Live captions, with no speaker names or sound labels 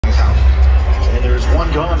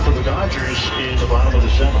one gone for the Dodgers in the bottom of the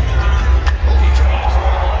seventh. He drives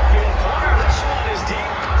one to left field corner. This one is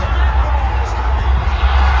deep.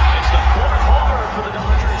 It's the fourth homer for the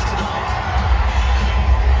Dodgers tonight.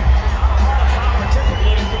 Not a lot of power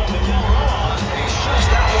typically from Miguel Roa. He shoots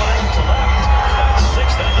that one out to left. That's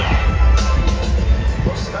 6-0.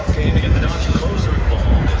 Close enough game to get the Dodger closer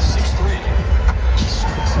involved. It's 6-3.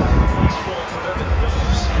 Straight side of the baseball for them in the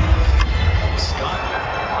Phillips. Scott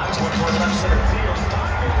lines one toward left center field.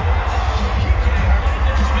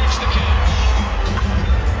 Hernandez makes the catch.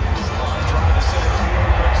 Line drive to center field.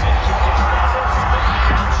 Brings in Kike Hernandez to make the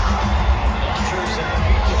catch. Dodgers have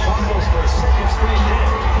beat the Cardinals for a second straight day.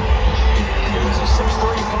 It was a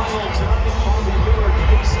 6-3 final tonight. Bobby Miller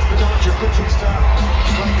paced the Dodger pitching staff,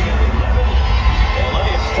 striking at 11.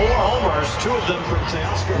 And 4 homers, 2 of them from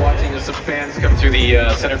Teoscar. Watching as some fans come through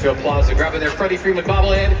the center field plaza, grabbing their Freddie Freeman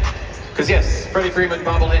bobblehead. Because yes, Freddie Freeman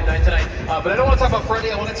bobblehead night tonight. But I don't want to talk about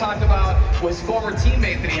Freddie. I want to talk about his former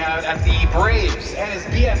teammate that he had at the Braves and his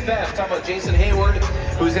BFF. Talking about Jason Hayward,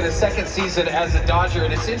 who's in his second season as a Dodger.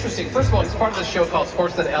 And it's interesting. First of all, he's part of the show called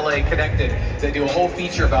Sports That LA Connected. They do a whole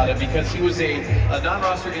feature about him because he was a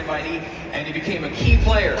non-roster invitee and he became a key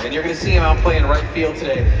player. And you're going to see him out playing right field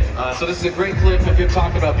today. So this is a great clip of him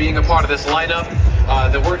talking about being a part of this lineup,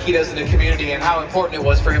 the work he does in the community, and how important it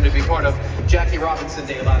was for him to be part of Jackie Robinson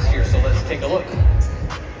Day last year. So let's take a look.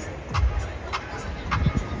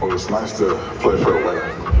 Well, it's nice to play for a winner.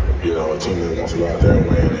 You know, a team that wants to go out there and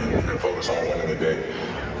win and focus on winning the day.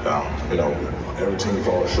 You know, every team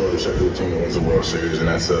falls short except for the team that wins the World Series, and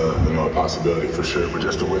that's a possibility for sure. But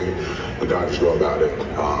just the way the Dodgers go about it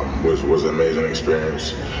was an amazing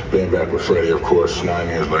experience. Being back with Freddie, of course, 9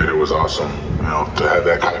 years later was awesome. You know, to have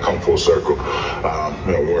that kind of come full circle.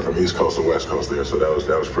 You know, we went from East Coast to West Coast there, so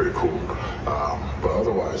that was pretty cool. But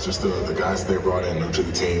otherwise, just the guys they brought in new to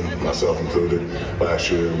the team, myself included.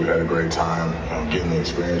 Last year, we had a great time getting the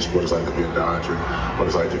experience, what it's like to be a Dodger, what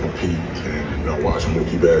it's like to compete, and watching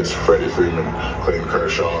Mookie Betts, Freddie Freeman, Clayton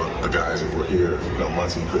Kershaw, the guys that were here,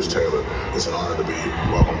 Muncy, Chris Taylor. It's an honor to be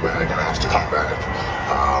welcomed back and asked to come back.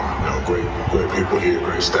 Great people here,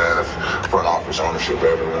 great staff, front office, ownership,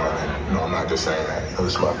 everyone. And I'm not just saying that.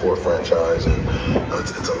 This is my 4th franchise, and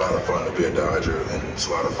it's a lot of fun to be a Dodger, and it's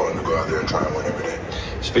a lot of fun to go out there and try and win every day.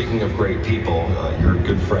 Speaking of great people, your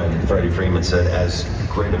good friend Freddie Freeman said, as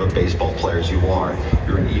great of a baseball player as you are,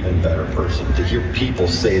 you're an even better person. To hear people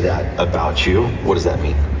say that about you, what does that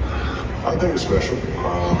mean? I think it's special.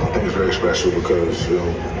 I think it's very special because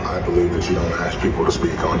I believe that you don't ask people to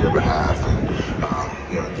speak on your behalf, and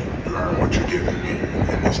you earn what you're given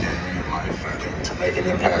in this game and in life. I think to make an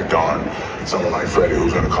impact on someone like Freddie,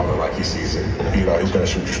 who's going to call it like he sees it, he's going to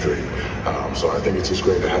shoot you straight. So I think it's just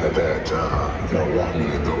great to have that, walking in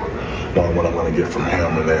the door, knowing what I'm going to get from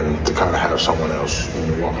him, and then to kind of have someone else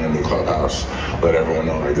walking in the clubhouse, let everyone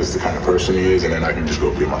know like this is the kind of person he is, and then I can just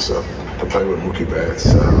go be myself. To play with Mookie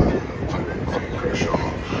Betts, play with Clayton Kershaw,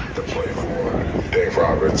 to play for Dave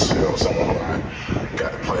Roberts, someone who I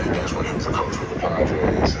got to play against when he was a coach with the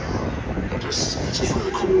Padres. It's just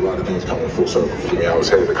really cool. A lot of things coming full circle for me. I was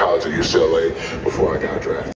headed to college at UCLA before I got drafted.